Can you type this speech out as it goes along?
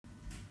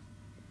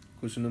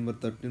Question number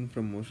 13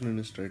 from Motion in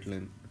a Straight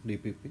Line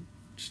DPP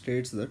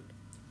states that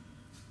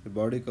a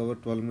body cover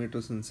 12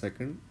 meters in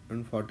second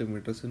and 40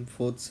 meters in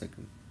fourth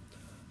second.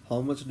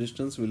 How much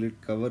distance will it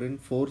cover in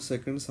 4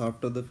 seconds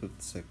after the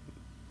fifth second?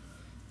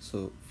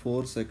 So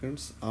 4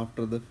 seconds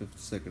after the fifth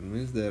second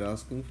means they are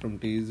asking from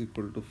t is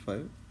equal to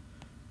 5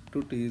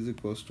 to t is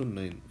equals to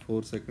 9.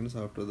 4 seconds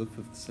after the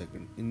fifth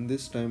second. In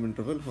this time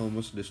interval, how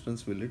much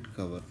distance will it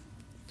cover?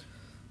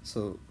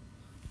 So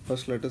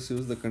first let us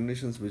use the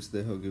conditions which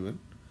they have given.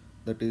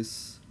 That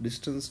is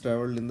distance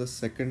traveled in the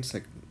second,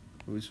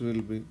 which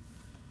will be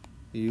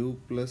u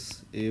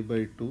plus a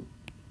by 2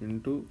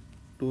 into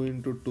 2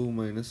 into 2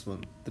 minus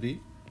 1,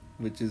 3,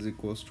 which is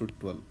equals to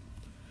 12,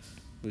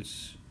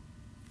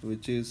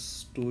 which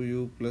is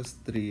 2u plus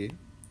 3a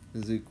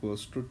is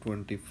equals to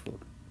 24.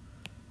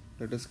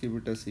 Let us keep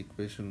it as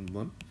equation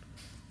 1.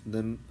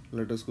 Then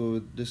let us go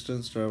with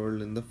distance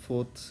traveled in the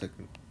fourth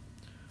second,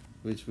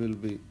 which will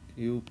be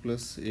u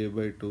plus a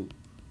by 2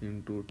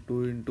 into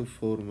 2 into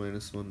 4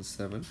 minus 1,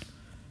 7,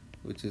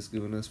 which is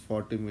given as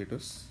 40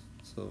 meters.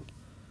 So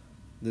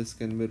this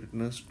can be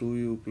written as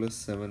 2u plus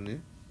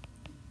 7a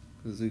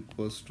is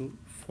equals to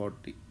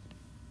 40.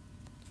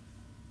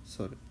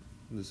 Sorry,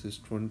 this is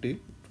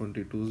 20,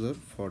 22s are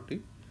 40.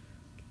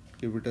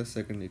 Keep it as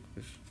second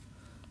equation.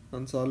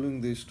 On solving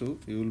these two,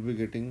 you will be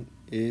getting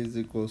a is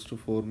equals to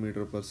 4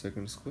 meter per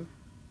second square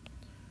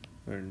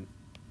and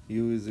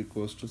u is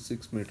equals to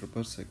 6 meter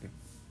per second.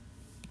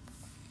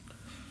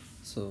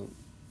 So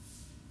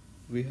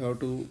we have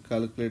to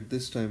calculate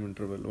this time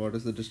interval. What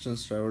is the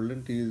distance traveled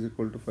in t is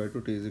equal to 5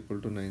 to t is equal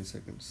to 9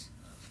 seconds.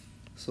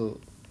 So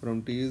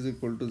from t is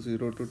equal to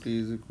 0 to t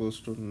is equals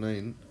to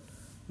 9,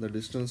 the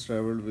distance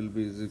traveled will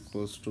be is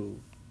equals to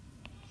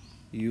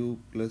u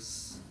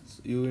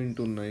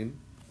into 9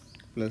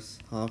 plus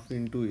half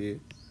into a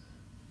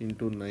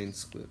into 9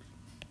 square.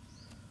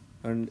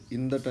 And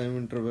in the time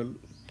interval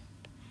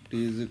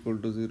t is equal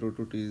to 0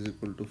 to t is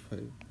equal to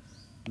 5,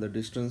 the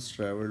distance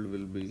traveled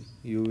will be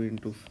u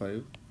into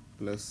 5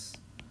 plus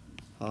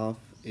half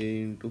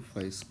a into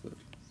 5 square.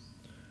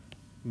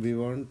 We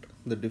want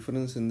the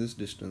difference in these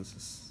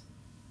distances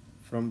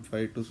from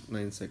 5 to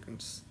 9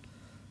 seconds.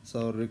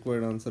 So our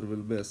required answer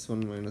will be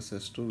s1 minus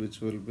s2,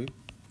 which will be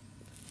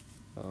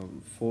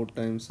 4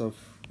 times of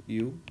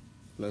u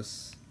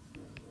plus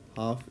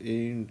half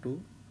a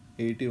into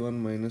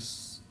 81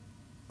 minus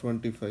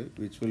 25,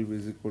 which will be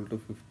is equal to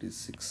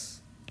 56.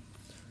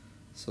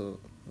 So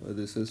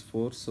this is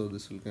 4, so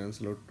this will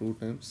cancel out 2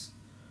 times.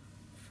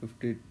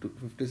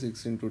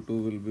 56 into 2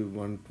 will be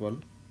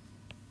 112.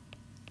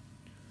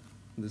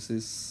 This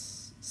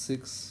is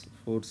 6,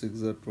 4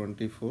 6 are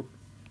 24.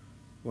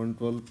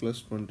 112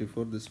 plus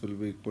 24, this will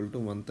be equal to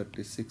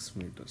 136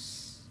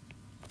 meters.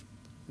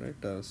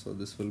 Right, so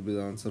this will be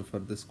the answer for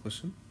this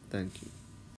question. Thank you.